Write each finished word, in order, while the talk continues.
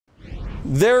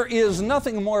There is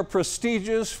nothing more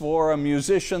prestigious for a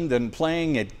musician than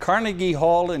playing at Carnegie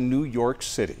Hall in New York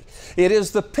City. It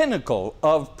is the pinnacle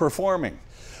of performing.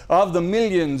 Of the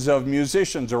millions of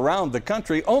musicians around the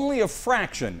country, only a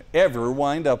fraction ever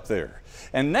wind up there.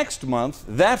 And next month,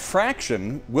 that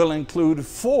fraction will include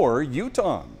 4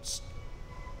 Utahns.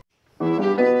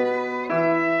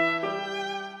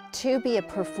 To be a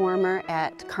performer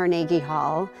at Carnegie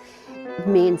Hall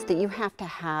means that you have to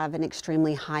have an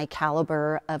extremely high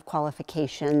caliber of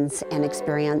qualifications and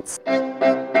experience.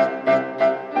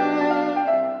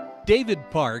 David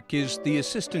Park is the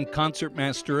assistant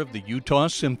concertmaster of the Utah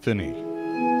Symphony.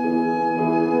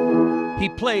 He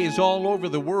plays all over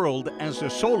the world as a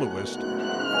soloist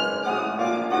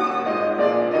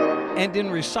and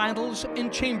in recitals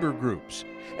and chamber groups.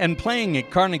 And playing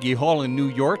at Carnegie Hall in New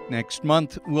York next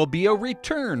month will be a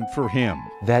return for him.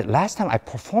 That last time I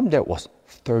performed there was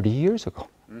 30 years ago.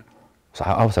 So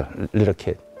I was a little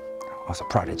kid. I was a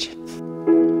prodigy.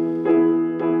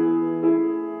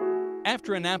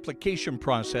 After an application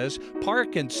process,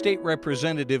 Park and State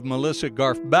Representative Melissa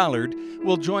Garf-Ballard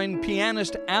will join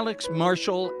pianist Alex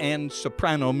Marshall and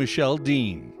soprano Michelle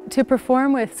Dean. To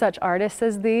perform with such artists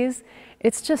as these,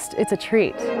 it's a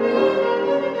treat.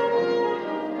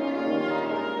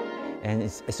 And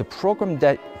it's a program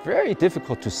that's very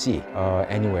difficult to see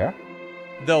anywhere.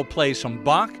 They'll play some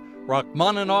Bach,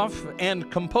 Rachmaninoff,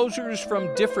 and composers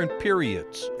from different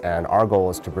periods. And our goal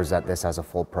is to present this as a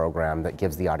full program that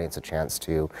gives the audience a chance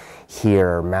to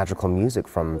hear magical music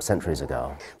from centuries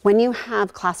ago. When you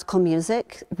have classical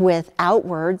music without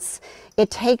words,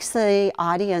 it takes the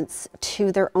audience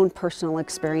to their own personal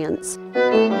experience.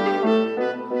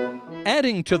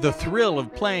 Adding to the thrill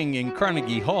of playing in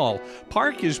Carnegie Hall,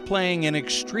 Park is playing an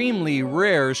extremely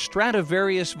rare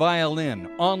Stradivarius violin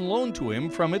on loan to him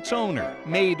from its owner.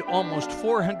 Made almost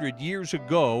 400 years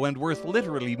ago and worth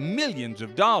literally millions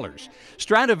of dollars,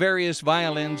 Stradivarius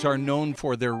violins are known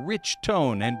for their rich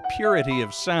tone and purity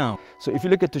of sound. So if you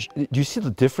look at do you see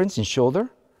the difference in shoulder?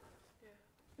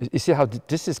 Yeah. You see how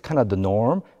this is kind of the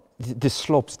norm? This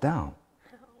slopes down.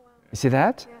 You see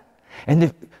that? Yeah.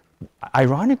 And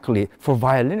ironically, for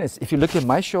violinists, if you look at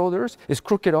my shoulders, it's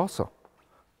crooked also.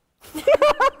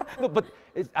 No, but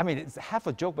it's half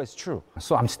a joke, but it's true.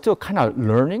 So I'm still kind of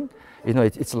learning. You know,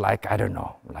 it's like, I don't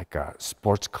know, like a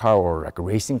sports car or like a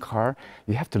racing car.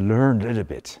 You have to learn a little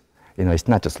bit. You know, it's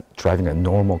not just driving a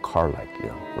normal car like, you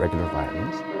know, regular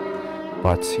violins.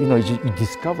 But, you know, you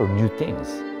discover new things,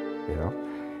 you know.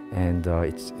 And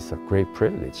it's a great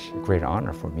privilege, a great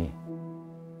honor for me.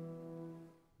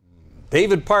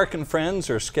 David Park and friends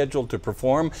are scheduled to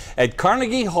perform at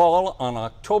Carnegie Hall on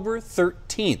October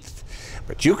 13th.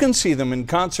 But you can see them in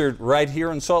concert right here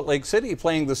in Salt Lake City,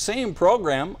 playing the same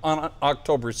program on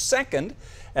October 2nd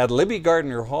at Libby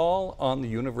Gardner Hall on the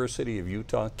University of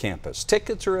Utah campus.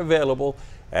 Tickets are available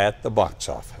at the box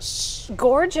office.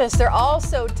 Gorgeous. They're all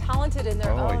so talented in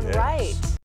their own right.